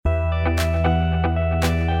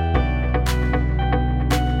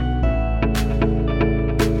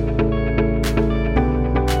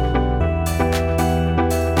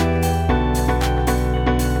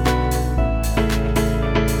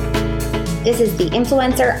This is the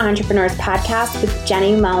Influencer Entrepreneurs Podcast with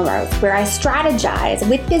Jenny Melrose, where I strategize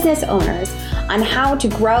with business owners on how to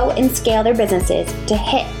grow and scale their businesses to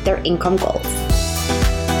hit their income goals.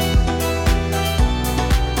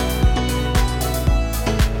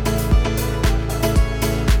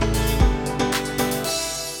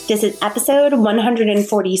 This is episode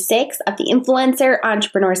 146 of the Influencer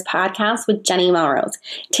Entrepreneurs Podcast with Jenny Melrose.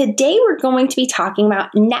 Today, we're going to be talking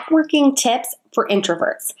about networking tips for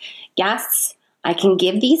introverts. Yes, I can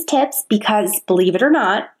give these tips because, believe it or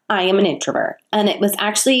not, I am an introvert. And it was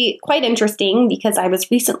actually quite interesting because I was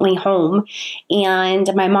recently home and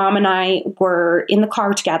my mom and I were in the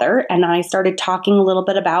car together, and I started talking a little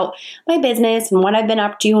bit about my business and what I've been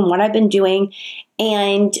up to and what I've been doing.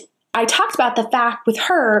 And I talked about the fact with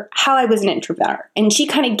her how I was an introvert, and she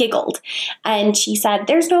kind of giggled and she said,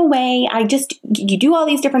 there's no way. You do all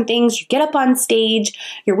these different things. You get up on stage.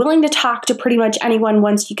 You're willing to talk to pretty much anyone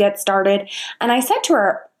once you get started. And I said to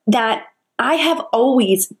her that I have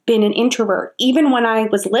always been an introvert, even when I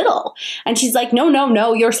was little. And she's like,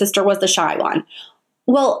 no, your sister was the shy one.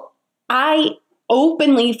 Well, I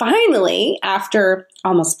openly, finally, after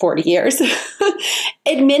almost 40 years,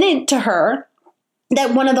 admitted to her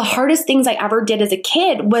that one of the hardest things I ever did as a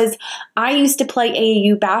kid was I used to play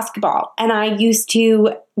AAU basketball, and I used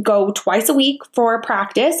to go twice a week for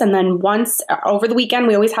practice. And then once over the weekend,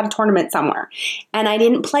 we always had a tournament somewhere. And I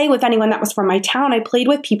didn't play with anyone that was from my town. I played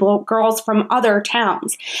with girls from other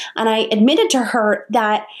towns. And I admitted to her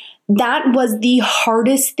that was the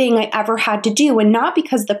hardest thing I ever had to do. And not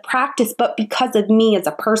because of the practice, but because of me as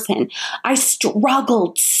a person. I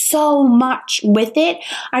struggled so much with it.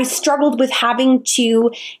 I struggled with having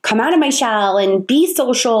to come out of my shell and be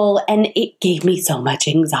social, and it gave me so much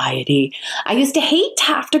anxiety. I used to hate to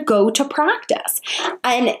have to go to practice.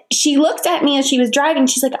 And she looked at me as she was driving.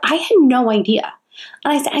 She's like, I had no idea.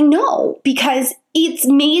 And I said, I know, because it's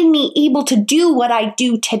made me able to do what I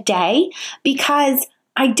do today because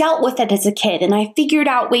I dealt with it as a kid and I figured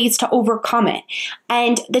out ways to overcome it.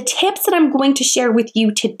 And the tips that I'm going to share with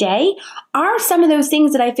you today are some of those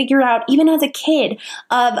things that I figured out even as a kid,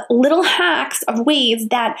 of little hacks of ways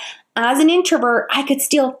that as an introvert, I could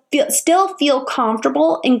still feel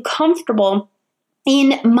comfortable in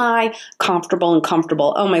my comfortable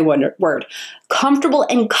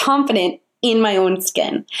and confident in my own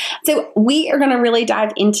skin. So we are going to really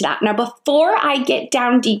dive into that. Now, before I get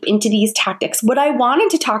down deep into these tactics, what I wanted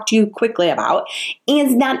to talk to you quickly about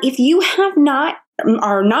is that if you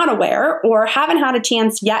are not aware or haven't had a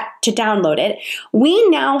chance yet to download it, we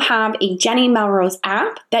now have a Jenny Melrose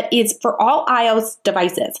app that is for all iOS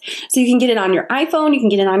devices. So you can get it on your iPhone, you can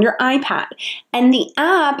get it on your iPad, and the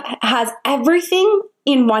app has everything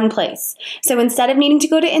in one place. So instead of needing to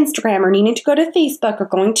go to Instagram or needing to go to Facebook or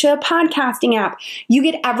going to a podcasting app, you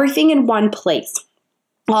get everything in one place.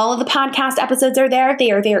 All of the podcast episodes are there. They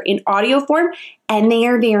are there in audio form and they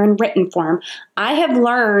are there in written form. I have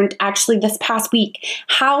learned actually this past week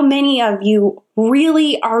how many of you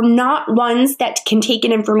really are not ones that can take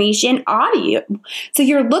in information audio. So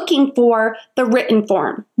you're looking for the written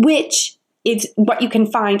form, which is what you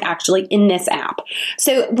can find actually in this app.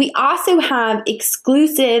 So we also have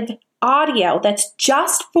exclusive audio that's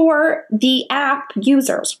just for the app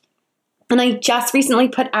users. And I just recently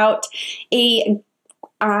put out a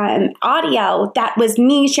audio that was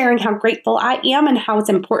me sharing how grateful I am and how it's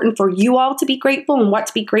important for you all to be grateful and what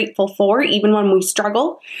to be grateful for, even when we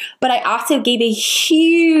struggle. But I also gave a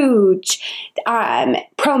huge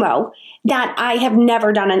promo that I have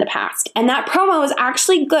never done in the past. And that promo is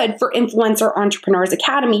actually good for Influencer Entrepreneurs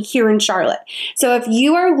Academy here in Charlotte. So if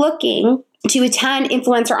you are looking to attend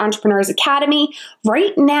Influencer Entrepreneurs Academy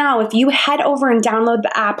right now, if you head over and download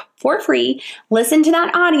the app for free, listen to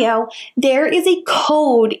that audio, there is a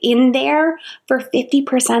code in there for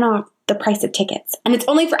 50% off the price of tickets. And it's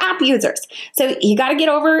only for app users. So you got to get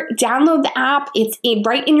over, download the app. It's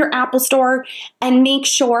right in your Apple store, and make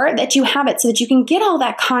sure that you have it so that you can get all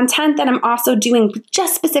that content that I'm also doing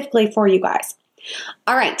just specifically for you guys.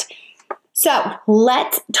 All right. So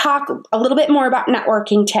let's talk a little bit more about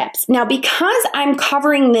networking tips. Now, because I'm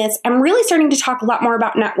covering this, I'm really starting to talk a lot more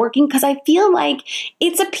about networking because I feel like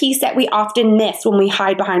it's a piece that we often miss when we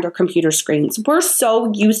hide behind our computer screens. We're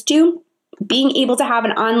so used to being able to have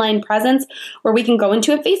an online presence where we can go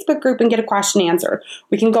into a Facebook group and get a question answered.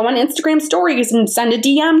 We can go on Instagram stories and send a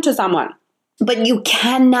DM to someone. But you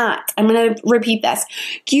cannot, I'm going to repeat this,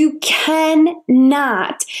 you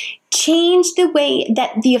cannot change the way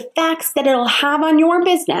that the effects that it'll have on your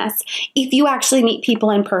business if you actually meet people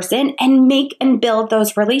in person and make and build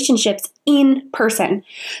those relationships in person.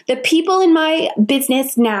 The people in my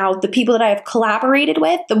business now, the people that I have collaborated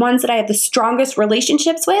with, the ones that I have the strongest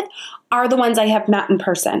relationships with, are the ones I have met in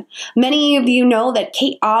person. Many of you know that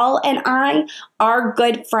Kate All and I are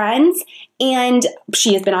good friends, and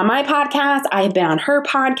she has been on my podcast. I have been on her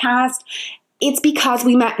podcast. It's because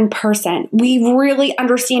we met in person. We really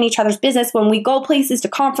understand each other's business. When we go places to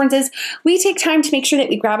conferences, we take time to make sure that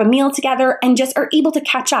we grab a meal together and just are able to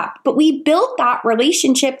catch up. But we built that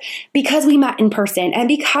relationship because we met in person and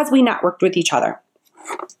because we networked with each other.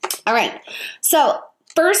 All right. So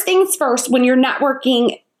first things first, when you're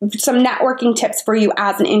networking, some networking tips for you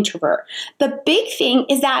as an introvert. The big thing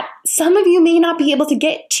is that some of you may not be able to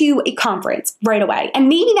get to a conference right away. And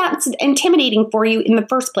maybe that's intimidating for you in the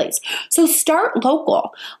first place. So start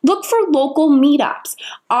local. Look for local meetups.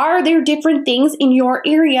 Are there different things in your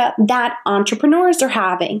area that entrepreneurs are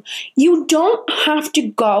having? You don't have to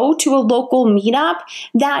go to a local meetup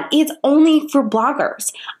that is only for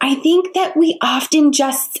bloggers. I think that we often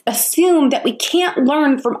just assume that we can't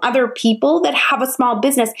learn from other people that have a small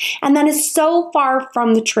business. And that is so far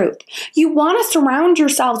from the truth. You want to surround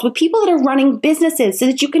yourselves with people that are running businesses so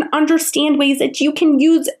that you can understand ways that you can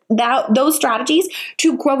use those strategies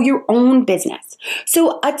to grow your own business.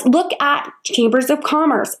 So let's look at chambers of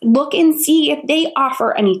commerce. Look and see if they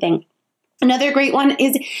offer anything. Another great one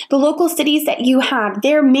is the local cities that you have.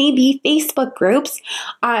 There may be Facebook groups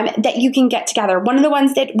that you can get together. One of the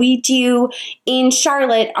ones that we do in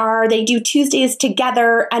Charlotte they do Tuesdays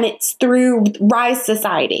together, and it's through Rise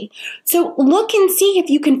Society. So look and see if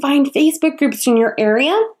you can find Facebook groups in your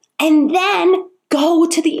area, and then go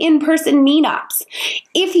to the in-person meetups.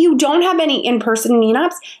 If you don't have any in-person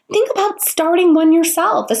meetups, think about starting one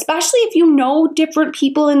yourself, especially if you know different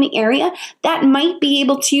people in the area that might be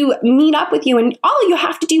able to meet up with you. And all you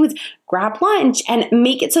have to do is grab lunch and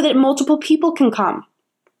make it so that multiple people can come.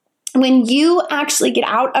 When you actually get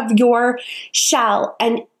out of your shell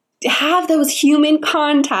and have those human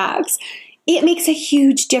contacts, it makes a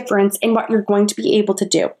huge difference in what you're going to be able to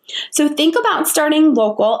do. So think about starting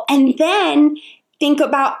local, and then think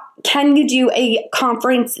about, can you do a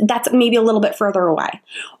conference that's maybe a little bit further away?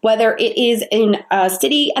 Whether it is in a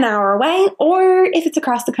city an hour away, or if it's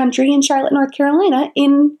across the country in Charlotte, North Carolina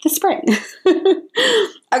in the spring.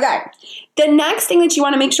 Okay. The next thing that you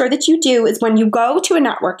want to make sure that you do is when you go to a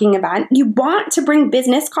networking event, you want to bring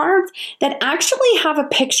business cards that actually have a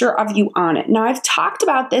picture of you on it. Now, I've talked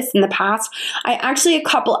about this in the past. I actually, a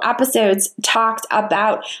couple episodes talked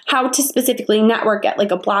about how to specifically network at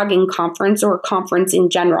like a blogging conference or a conference in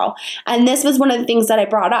general. And this was one of the things that I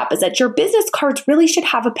brought up, is that your business cards really should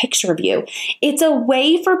have a picture of you. It's a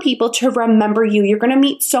way for people to remember you. You're going to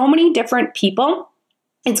meet so many different people.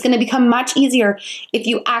 It's going to become much easier if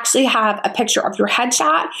you actually have a picture of your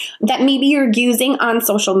headshot that maybe you're using on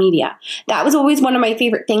social media. That was always one of my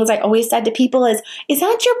favorite things I always said to people is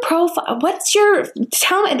that your profile?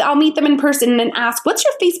 Tell me, I'll meet them in person and ask, what's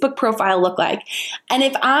your Facebook profile look like? And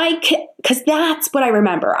because that's what I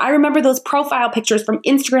remember. I remember those profile pictures from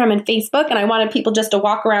Instagram and Facebook, and I wanted people just to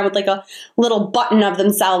walk around with like a little button of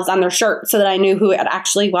themselves on their shirt so that I knew who it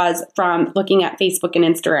actually was from looking at Facebook and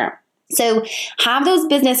Instagram. So have those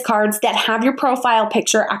business cards that have your profile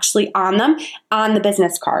picture actually on them on the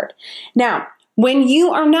business card. Now, when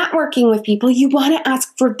you are networking with people, you want to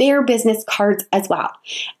ask for their business cards as well.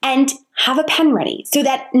 And have a pen ready so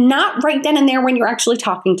that not right then and there when you're actually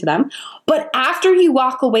talking to them, but after you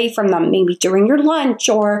walk away from them, maybe during your lunch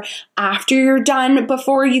or after you're done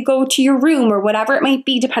before you go to your room or whatever it might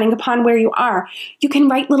be, depending upon where you are, you can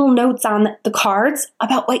write little notes on the cards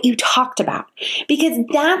about what you talked about, because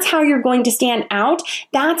that's how you're going to stand out.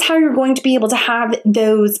 That's how you're going to be able to have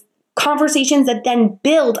those conversations that then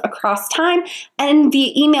build across time, and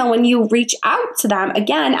via email when you reach out to them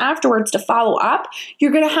again afterwards to follow up,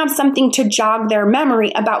 you're going to have something to jog their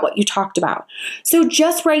memory about what you talked about. So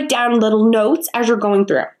just write down little notes as you're going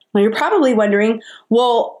through. Now you're probably wondering,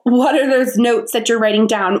 well, what are those notes that you're writing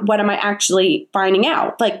down? What am I actually finding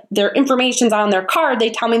out? Like, their information's on their card. They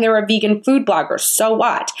tell me they're a vegan food blogger. So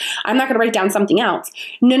what? I'm not going to write down something else.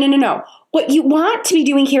 No. What you want to be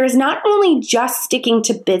doing here is not only just sticking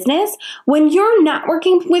to business. When you're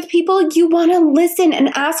networking with people, you want to listen and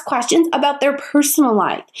ask questions about their personal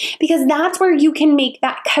life, because that's where you can make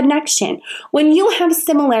that connection. When you have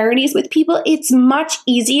similarities with people, it's much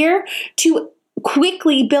easier to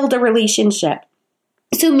quickly build a relationship.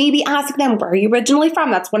 So maybe ask them, where are you originally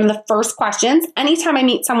from? That's one of the first questions. Anytime I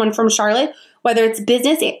meet someone from Charlotte, whether it's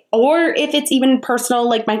business or if it's even personal,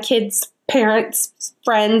 like my kids, parents,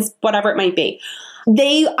 friends, whatever it might be,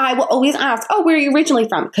 I will always ask, oh, where are you originally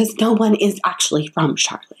from? Because no one is actually from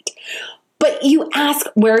Charlotte. But you ask,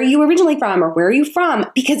 where are you originally from, or where are you from?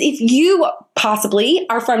 Because if you possibly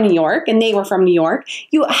are from New York and they were from New York,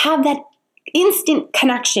 you have that instant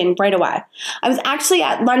connection right away. I was actually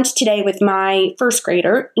at lunch today with my first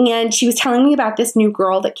grader, and she was telling me about this new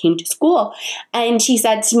girl that came to school. And she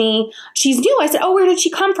said to me, she's new. I said, oh, where did she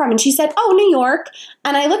come from? And she said, oh, New York.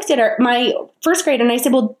 And I looked at her, my first grader, and I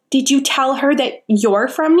said, well, did you tell her that you're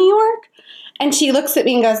from New York? And she looks at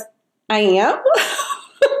me and goes, I am?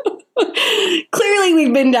 Clearly,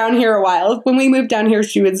 we've been down here a while. When we moved down here,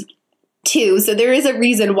 she was 2. So there is a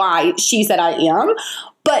reason why she said I am.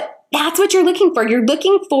 But that's what you're looking for. You're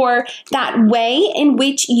looking for that way in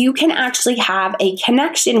which you can actually have a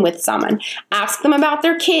connection with someone. Ask them about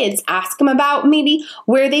their kids. Ask them about maybe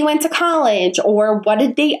where they went to college, or what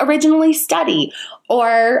did they originally study,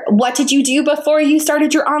 or what did you do before you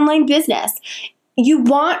started your online business. You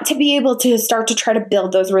want to be able to start to try to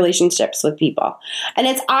build those relationships with people. And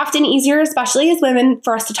it's often easier, especially as women,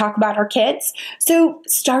 for us to talk about our kids. So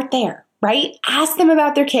start there, right? Ask them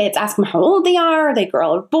about their kids. Ask them how old they are they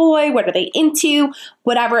girl or boy? What are they into?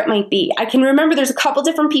 Whatever it might be. I can remember there's a couple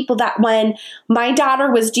different people that when my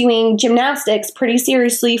daughter was doing gymnastics pretty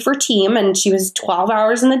seriously for team, and she was 12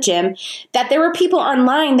 hours in the gym, that there were people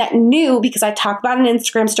online that knew, because I talk about it in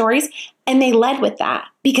Instagram stories, and they led with that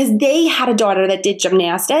because they had a daughter that did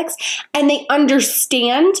gymnastics and they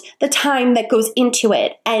understand the time that goes into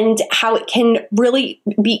it and how it can really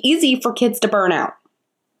be easy for kids to burn out.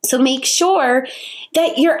 So make sure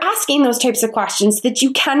that you're asking those types of questions so that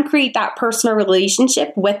you can create that personal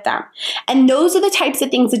relationship with them. And those are the types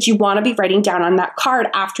of things that you want to be writing down on that card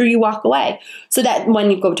after you walk away, so that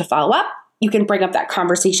when you go to follow up, you can bring up that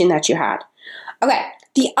conversation that you had. Okay.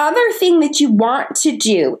 The other thing that you want to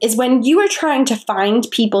do is when you are trying to find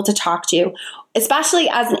people to talk to, especially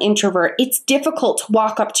as an introvert, it's difficult to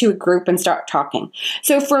walk up to a group and start talking.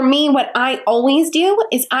 So for me, what I always do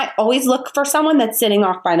is I always look for someone that's sitting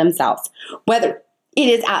off by themselves, whether it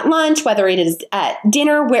is at lunch, whether it is at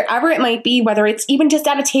dinner, wherever it might be, whether it's even just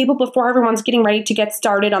at a table before everyone's getting ready to get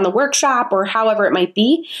started on the workshop or however it might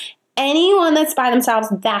be. Anyone that's by themselves,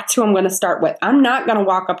 that's who I'm going to start with. I'm not going to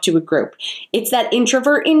walk up to a group. It's that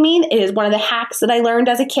introvert in me. It is one of the hacks that I learned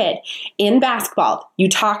as a kid in basketball. You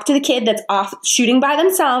talk to the kid that's off shooting by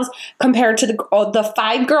themselves compared to the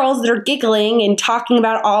 5 girls that are giggling and talking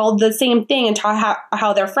about all the same thing and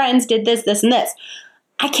how their friends did this, this, and this.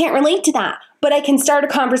 I can't relate to that, but I can start a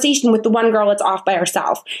conversation with the one girl that's off by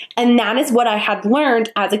herself. And that is what I had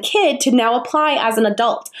learned as a kid to now apply as an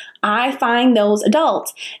adult. I find those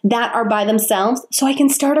adults that are by themselves so I can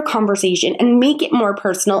start a conversation and make it more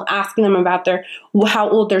personal, asking them about how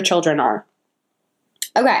old their children are.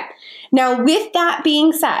 Okay, now with that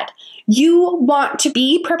being said, you want to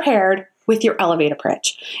be prepared with your elevator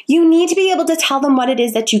pitch. You need to be able to tell them what it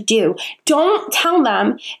is that you do. Don't tell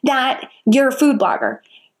them that you're a food blogger.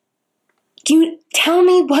 You tell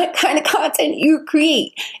me what kind of content you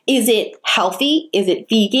create. Is it healthy? Is it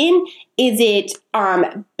vegan? Is it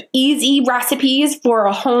easy recipes for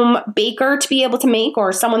a home baker to be able to make,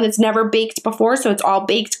 or someone that's never baked before, so it's all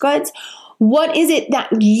baked goods? What is it that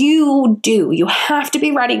you do? You have to be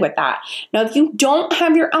ready with that. Now, if you don't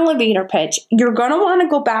have your elevator pitch, you're going to want to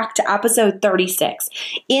go back to episode 36.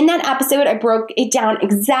 In that episode, I broke it down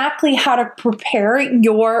exactly how to prepare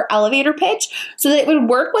your elevator pitch so that it would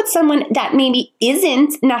work with someone that maybe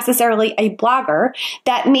isn't necessarily a blogger,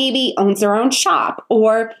 that maybe owns their own shop,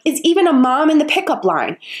 or is even a mom in the pickup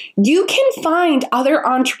line. You can find other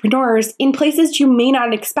entrepreneurs in places you may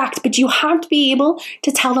not expect, but you have to be able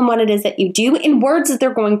to tell them what it is that you do in words that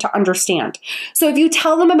they're going to understand. So if you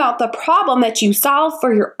tell them about the problem that you solve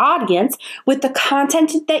for your audience with the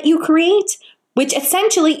content that you create, which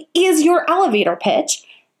essentially is your elevator pitch,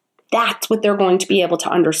 that's what they're going to be able to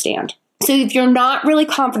understand. So if you're not really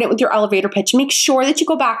confident with your elevator pitch, make sure that you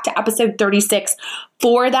go back to episode 36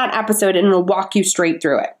 for that episode, and it'll walk you straight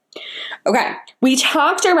through it. Okay, we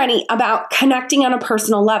talked already about connecting on a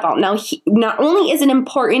personal level. Now, not only is it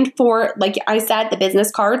important for, like I said, the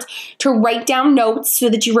business cards, to write down notes so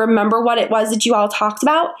that you remember what it was that you all talked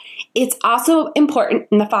about, it's also important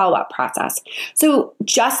in the follow-up process. So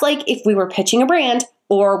just like if we were pitching a brand,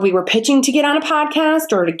 or we were pitching to get on a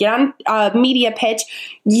podcast or to get on a media pitch,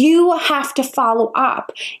 you have to follow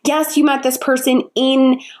up. Yes, you met this person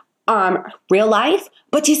in real life,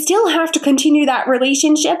 but you still have to continue that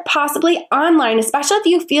relationship, possibly online, especially if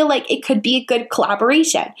you feel like it could be a good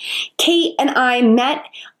collaboration. Kate and I met.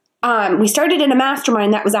 We started in a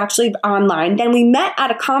mastermind that was actually online. Then we met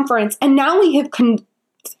at a conference, and now we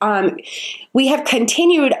have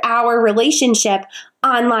continued our relationship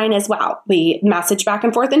online as well. We message back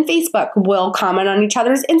and forth on Facebook. We'll comment on each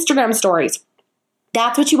other's Instagram stories.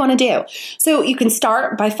 That's what you want to do. So you can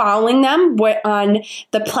start by following them on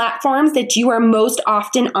the platforms that you are most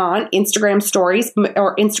often on, Instagram stories,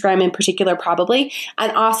 or Instagram in particular, probably.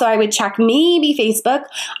 And also I would check maybe Facebook.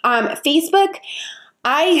 Facebook,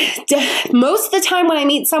 most of the time when I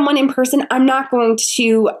meet someone in person, I'm not going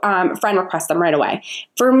to friend request them right away.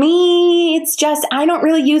 For me, it's just, I don't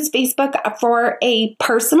really use Facebook for a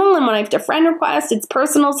personal, and when I have to friend request, it's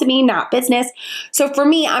personal to me, not business. So for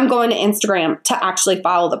me, I'm going to Instagram to actually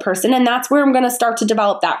follow the person, and that's where I'm going to start to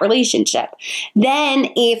develop that relationship. Then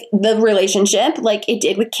if the relationship, like it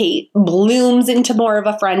did with Kate, blooms into more of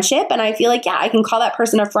a friendship, and I feel like, yeah, I can call that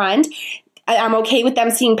person a friend, I'm okay with them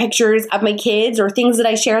seeing pictures of my kids or things that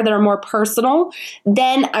I share that are more personal,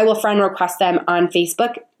 then I will friend request them on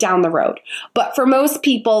Facebook down the road. But for most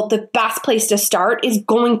people, the best place to start is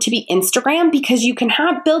going to be Instagram, because you can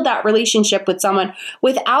build that relationship with someone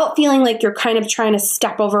without feeling like you're kind of trying to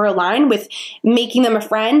step over a line with making them a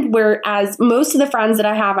friend. Whereas most of the friends that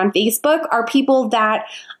I have on Facebook are people that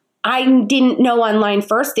I didn't know online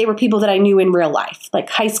first. They were people that I knew in real life,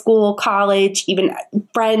 like high school, college, even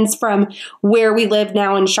friends from where we live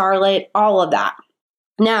now in Charlotte, all of that.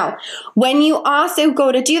 Now, when you also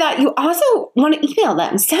go to do that, you also want to email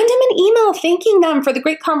them. Send them an email thanking them for the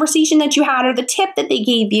great conversation that you had or the tip that they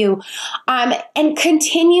gave you, and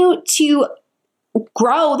continue to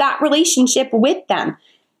grow that relationship with them.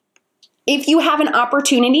 If you have an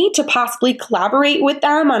opportunity to possibly collaborate with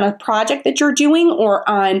them on a project that you're doing, or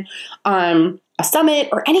on a summit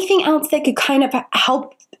or anything else that could kind of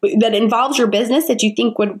help, that involves your business, that you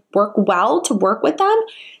think would work well to work with them,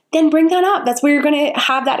 then bring that up. That's where you're going to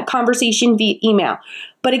have that conversation via email.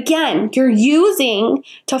 But again, you're using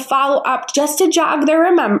to follow up just to jog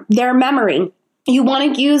their memory. You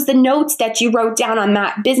want to use the notes that you wrote down on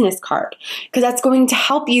that business card, because that's going to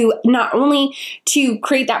help you not only to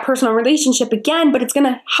create that personal relationship again, but it's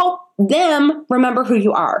going to help them remember who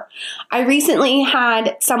you are. I recently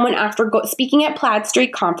had someone, after speaking at Plaid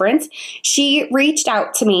Street Conference, she reached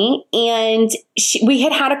out to me, and we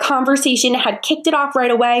had a conversation, had kicked it off right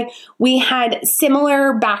away. We had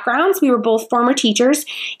similar backgrounds. We were both former teachers,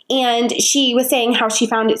 and she was saying how she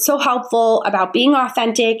found it so helpful about being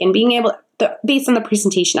authentic and being able based on the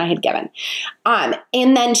presentation I had given. And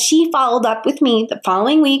then she followed up with me the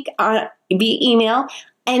following week via email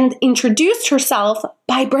and introduced herself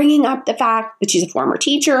by bringing up the fact that she's a former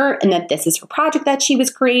teacher and that this is her project that she was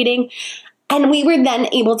creating. And we were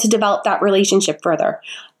then able to develop that relationship further.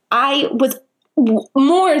 I was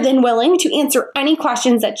more than willing to answer any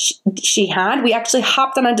questions that she had. We actually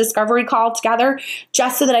hopped on a discovery call together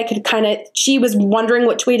just so that I could she was wondering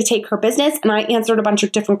which way to take her business, and I answered a bunch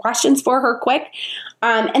of different questions for her quick.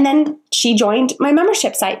 And then she joined my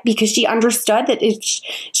membership site because she understood that if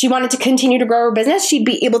she wanted to continue to grow her business, she'd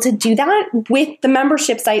be able to do that with the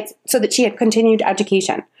membership sites so that she had continued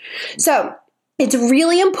education. So it's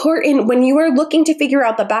really important when you are looking to figure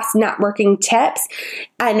out the best networking tips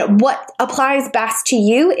and what applies best to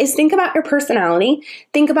you is think about your personality,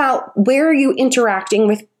 think about where are you interacting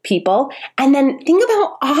with people, and then think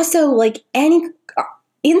about also like any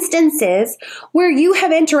instances where you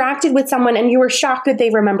have interacted with someone and you were shocked that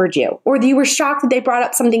they remembered you, or you were shocked that they brought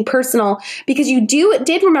up something personal because you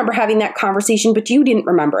did remember having that conversation, but you didn't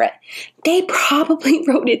remember it. They probably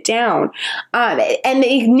wrote it down, and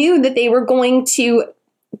they knew that they were going to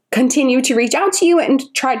continue to reach out to you and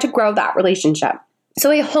try to grow that relationship.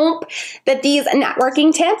 So I hope that these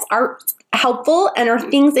networking tips are helpful and are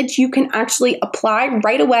things that you can actually apply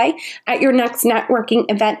right away at your next networking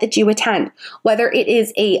event that you attend, whether it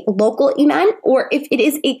is a local event or if it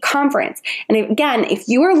is a conference. And again, if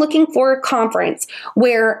you are looking for a conference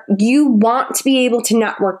where you want to be able to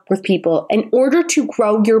network with people in order to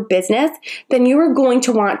grow your business, then you are going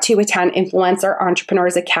to want to attend Influencer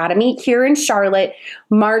Entrepreneurs Academy here in Charlotte,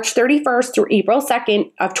 March 31st through April 2nd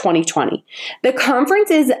of 2020. The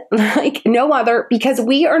conference is like no other because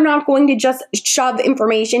we are not going to just shove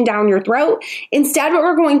information down your throat. Instead, what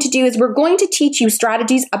we're going to do is we're going to teach you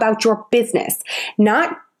strategies about your business,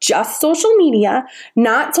 not just social media,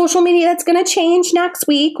 not social media that's going to change next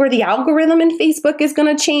week, or the algorithm in Facebook is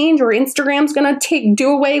going to change, or Instagram's going to do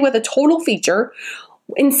away with a total feature.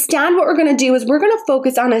 Instead, what we're going to do is we're going to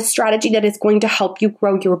focus on a strategy that is going to help you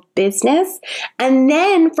grow your business. And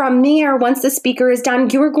then from there, once the speaker is done,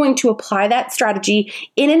 you are going to apply that strategy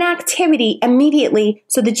in an activity immediately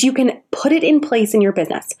so that you can put it in place in your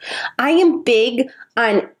business. I am big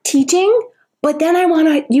on teaching, but then I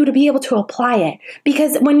want you to be able to apply it,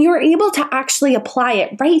 because when you're able to actually apply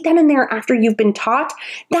it right then and there after you've been taught,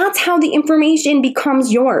 that's how the information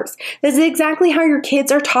becomes yours. This is exactly how your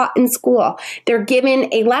kids are taught in school. They're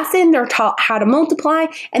given a lesson, they're taught how to multiply,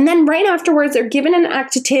 and then right afterwards, they're given an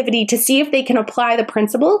activity to see if they can apply the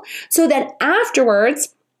principle so that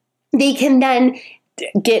afterwards they can then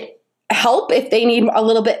get help if they need a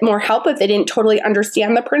little bit more help, if they didn't totally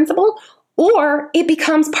understand the principle. Or it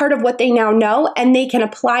becomes part of what they now know and they can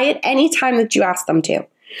apply it anytime that you ask them to.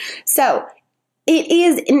 So it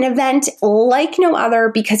is an event like no other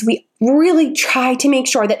because we really try to make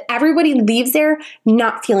sure that everybody leaves there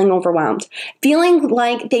not feeling overwhelmed, feeling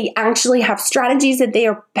like they actually have strategies that they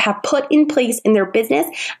have put in place in their business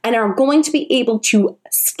and are going to be able to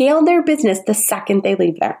scale their business the second they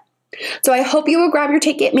leave there. So I hope you will grab your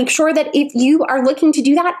ticket. Make sure that if you are looking to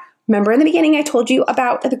do that, remember in the beginning, I told you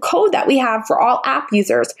about the code that we have for all app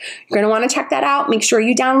users. You're going to want to check that out. Make sure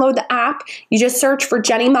you download the app. You just search for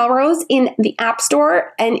Jenny Melrose in the App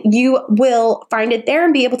Store and you will find it there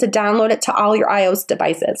and be able to download it to all your iOS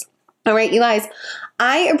devices. All right, you guys,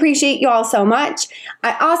 I appreciate you all so much.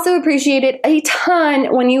 I also appreciate it a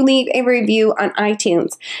ton when you leave a review on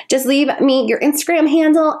iTunes. Just leave me your Instagram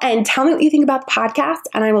handle and tell me what you think about the podcast,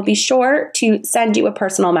 and I will be sure to send you a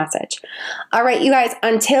personal message. All right, you guys,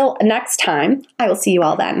 until next time, I will see you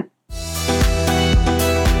all then.